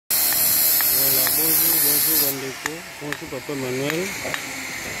Bonjour Bandeko, bonjour Papa Manuel,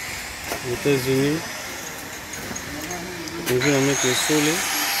 aux États-Unis. Bonjour la maître Solé.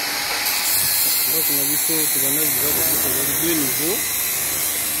 Donc on a vu ça, tu vas déjà deux niveaux.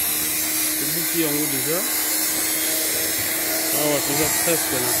 C'est bouclier en haut déjà. Ah ouais, déjà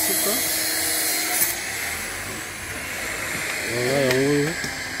presque la soupe. Voilà, en haut,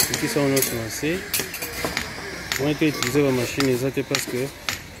 ici ça on a commencé. On a utilisé la machine exacte parce que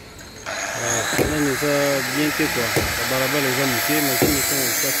on a déjà bien fait quoi. Là-bas les gens montés, mais machine sont au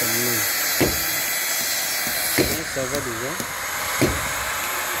cas camion. Donc ça va déjà.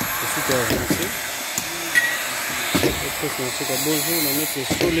 Ensuite on va avancer. Bonjour la maître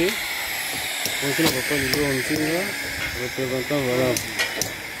Solé. Bonjour la papa Lilo Antinga, représentant voilà.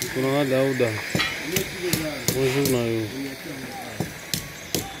 On a Daouda. Bonjour Nayo.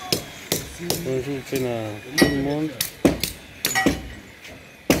 Bonjour tout le monde.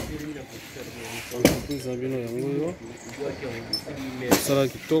 Entreprise Abino Yangoyo. Sala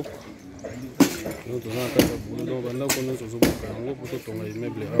Kitoko. Nous avons un cas de donc on a connu ce zoboka yango pour ton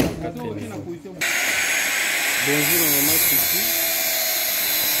immeuble à 4 niveaux. Bonjour la maman Kiki.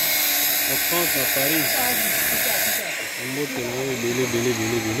 En France, à Paris. On monte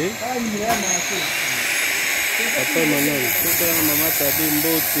belé. Papa Manuel, tout ça maman t'a dit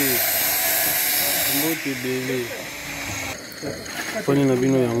mbote belé. Poni na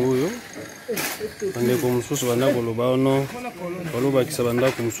bino yangoyo. Bandeko mosusu banda koloba ono balobakisa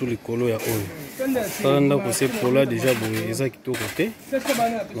bandako mosusu likolo ya oyo tala ndako se pola deja boye eza kitoko te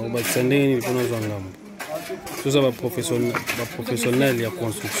bakobakisa ndenge nini mpona zwa ngambo toza baprofessionnel ya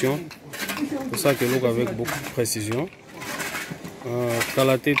construction tosala keloko avec beaucoup de précision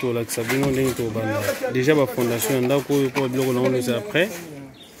kala te tolakisa bino ndenge tobanda deja bafondation ya ndako oyo mpo biloko nango nyonso après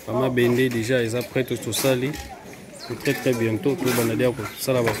bamabende deja eza prêt tosali très bientôt tobanda dia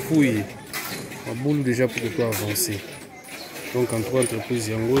kosala bafouille ma boule déjà pour que tu avances. Donc en trois entreprises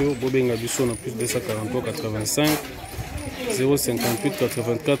Yangoyo, Bobenga Bisso na plus 243 85 058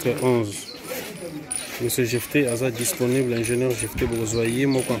 84 11. Monsieur Jefté Aza disponible, ingénieur Jefté Bozoyer,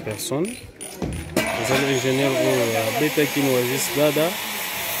 moi en personne. Vous avez ingénieur Beta Kinoagis Dada,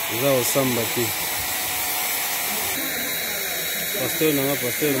 vous avez Sambati. Pasteur Nana,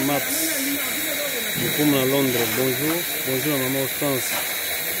 pasteur Maps. Nous sommes à Londres, bonjour. Bonjour à maman France.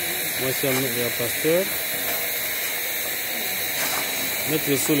 Moi je suis un pasteur.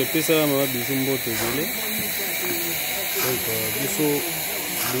 Maître sur le PC là, maman bisou mbote volé. Donc bisou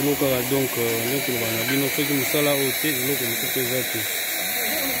boulot kaka donc notre banabino ceux qui nous sont là au thé, nous comme tout exact.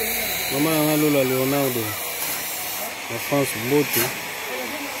 Maman a Lola Leonardo. La France mbote.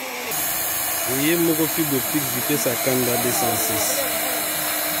 Il y a mon copie de pic vitesse à Kanda 206.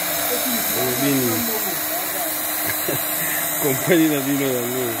 Bini. Compagnie la bino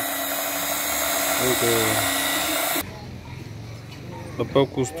yango. Donc papa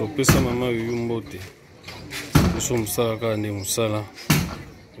Cousteau pesa mama yumbote. Nous sommes ça kaka nde musala.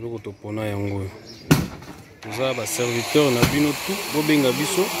 Loko topona yango. Nous avons serviteur na bino tout. Bobenga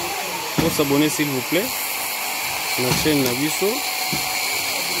biso. Pour s'abonner s'il vous plaît. Na chaîne na biso.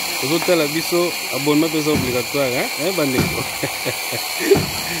 Vous êtes la biso abonnement est obligatoire hein bandeko.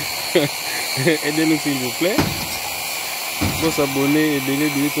 Aidez-nous s'il vous plaît. Pour s'abonner et donner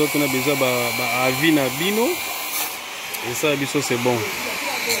des trucs qu'on a besoin avis na bino. Et ça biso c'est bon.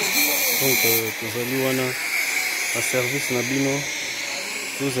 Donc vous allez wana un service na bino.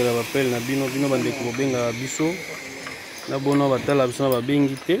 Vous allez appel na bino bandeko bobenga biso. Na bono batala biso na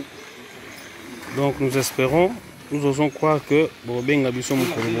babengi te. Donc nous espérons, nous osons croire que bobenga biso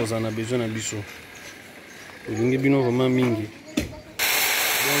mukolo bozana besoin na biso. Bobengi bino vraiment mingi.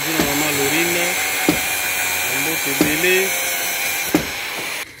 Bonjour maman Lorine, mbote belé.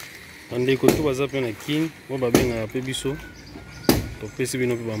 Bandeko to baza pe na kin, bo babenga pe biso. To pesi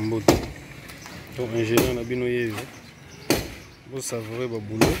bino pe bambote. Donc ingénieur na bino yeyo. Bo savourer ba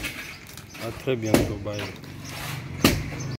boulot. À très bientôt, bye.